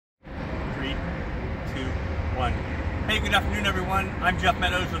Hey, good afternoon everyone. I'm Jeff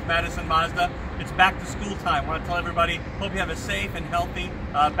Meadows with Madison Mazda. It's back to school time. I want to tell everybody, hope you have a safe and healthy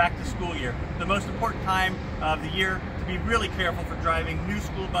back to school year. The most important time of the year to be really careful for driving new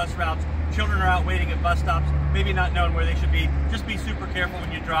school bus routes. Children are out waiting at bus stops, maybe not knowing where they should be. Just be super careful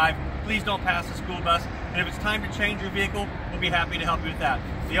when you drive. Please don't pass the school bus. And if it's time to change your vehicle, we'll be happy to help you with that.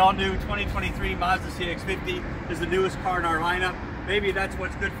 The all-new 2023 Mazda CX-50 is the newest car in our lineup. Maybe that's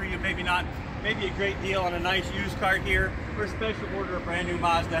what's good for you, maybe not. Maybe a great deal on a nice used car here, or a special order, a brand new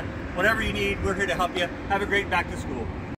Mazda. Whatever you need, we're here to help you. Have a great back to school.